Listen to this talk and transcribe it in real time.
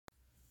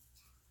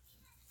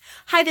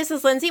Hi, this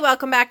is Lindsay.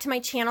 Welcome back to my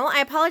channel.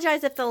 I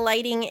apologize if the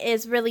lighting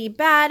is really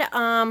bad.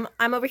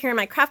 I'm over here in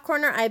my craft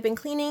corner. I've been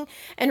cleaning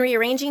and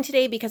rearranging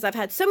today because I've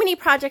had so many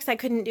projects. I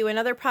couldn't do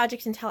another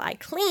project until I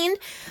cleaned.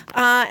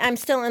 I'm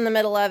still in the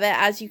middle of it.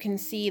 As you can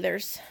see,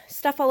 there's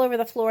stuff all over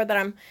the floor that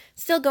I'm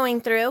still going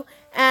through.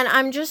 And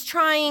I'm just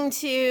trying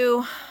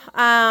to,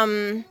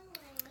 I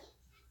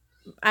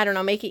don't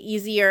know, make it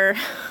easier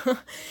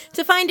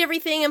to find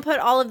everything and put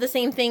all of the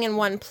same thing in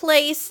one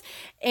place.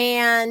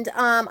 And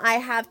I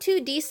have two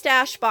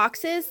Destash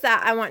boxes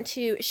that I want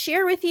to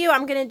share with you.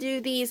 I'm going to do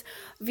these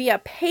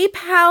via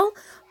PayPal.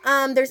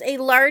 There's a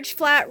large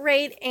flat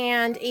rate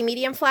and a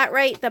medium flat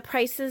rate. The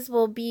prices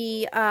will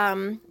be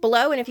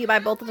below, and if you buy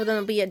both of them,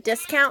 it'll be a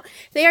discount.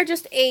 They are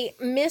just a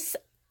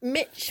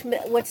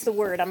what's the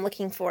word I'm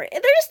looking for?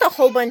 They're just a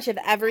whole bunch of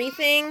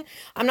everything.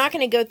 I'm not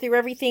going to go through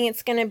everything.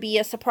 It's going to be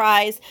a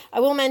surprise. I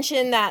will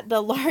mention that the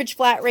large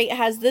flat rate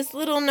has this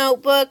little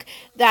notebook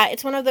that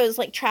it's one of those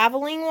like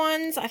traveling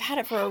ones. I've had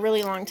it for a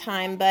really long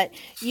time, but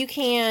you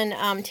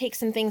can take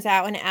some things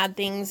out and add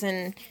things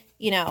and,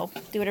 you know,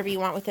 do whatever you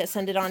want with it.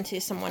 Send it on to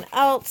someone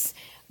else.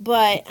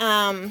 But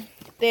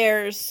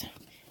there's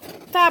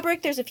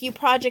fabric. There's a few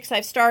projects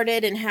I've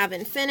started and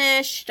haven't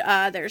finished.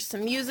 There's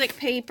some music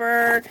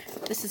paper.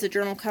 This is a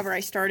journal cover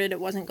I started. It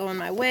wasn't going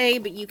my way,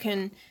 but you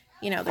can,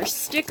 you know, there's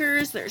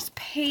stickers, there's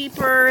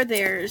paper,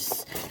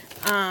 there's,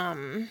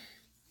 I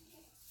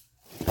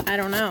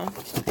don't know,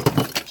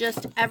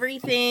 just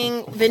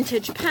everything.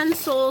 Vintage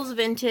pencils,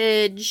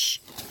 vintage,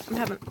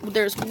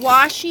 there's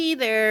washi,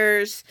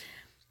 there's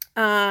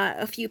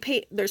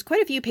there's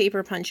quite a few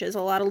paper punches,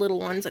 a lot of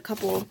little ones, a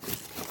couple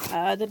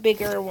the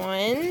bigger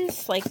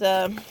ones, like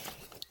the,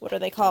 what are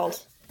they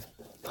called?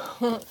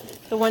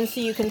 The ones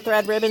so you can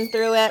thread ribbon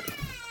through it.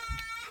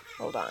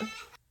 Hold on.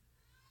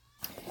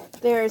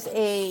 There's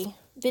a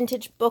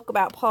vintage book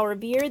about Paul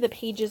Revere. The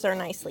pages are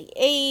nicely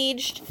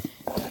aged.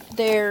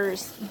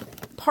 There's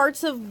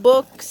parts of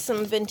books,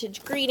 some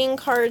vintage greeting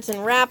cards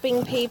and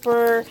wrapping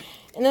paper.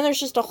 And then there's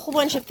just a whole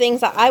bunch of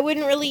things that I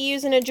wouldn't really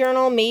use in a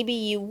journal. Maybe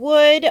you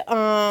would.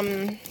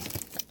 I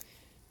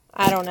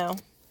don't know.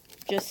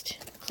 Just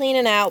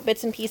cleaning out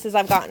bits and pieces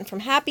I've gotten from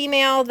Happy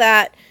Mail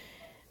that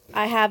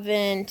I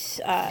haven't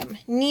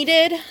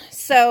needed.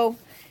 So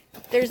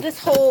there's this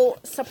whole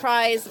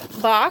surprise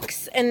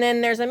box. And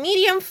then there's a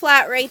medium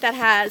flat rate that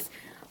has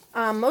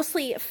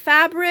mostly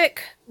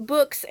fabric,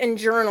 books, and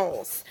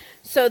journals.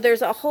 So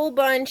there's a whole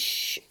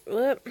bunch.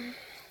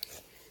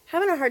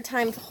 Having a hard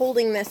time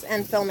holding this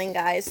and filming,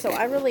 guys, so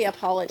I really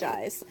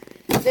apologize.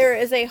 There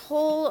is a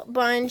whole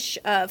bunch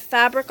of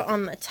fabric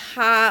on the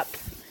top,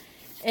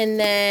 and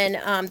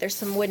then there's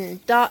some wooden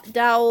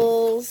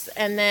dowels,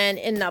 and then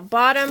in the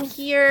bottom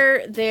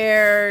here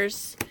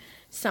there's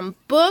some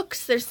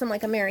books. There's some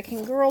like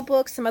American Girl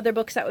books, some other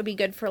books that would be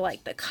good for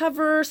like the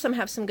cover. Some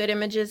have some good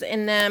images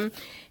in them.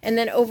 And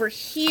then over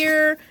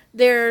here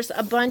there's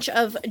a bunch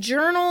of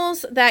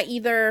journals that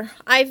either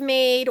I've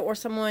made or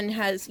someone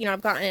has, you know,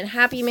 I've gotten in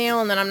Happy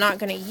Mail and then I'm not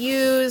going to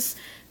use.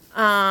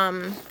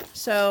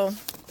 So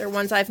they're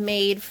ones I've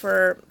made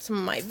for some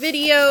of my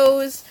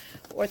videos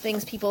or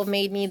things people have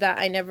made me that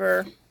I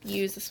never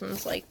use. This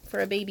one's like for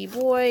a baby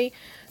boy.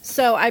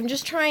 So I'm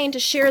just trying to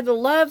share the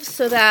love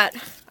so that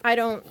I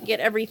don't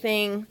get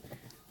everything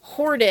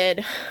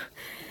hoarded.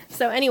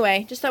 So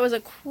anyway, just that was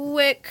a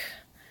quick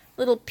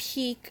little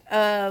peek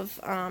of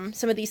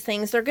some of these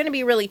things. They're going to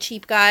be really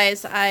cheap,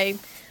 guys. I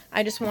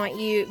just want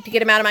you to get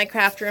them out of my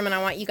craft room, and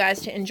I want you guys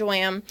to enjoy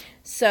them.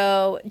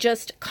 So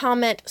just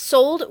comment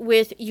sold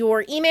with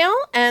your email,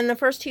 and the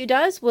first who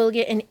does will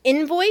get an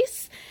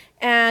invoice.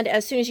 And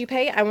as soon as you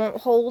pay, I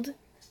won't hold.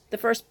 The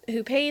first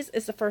who pays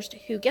is the first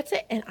who gets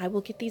it, and I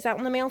will get these out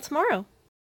in the mail tomorrow.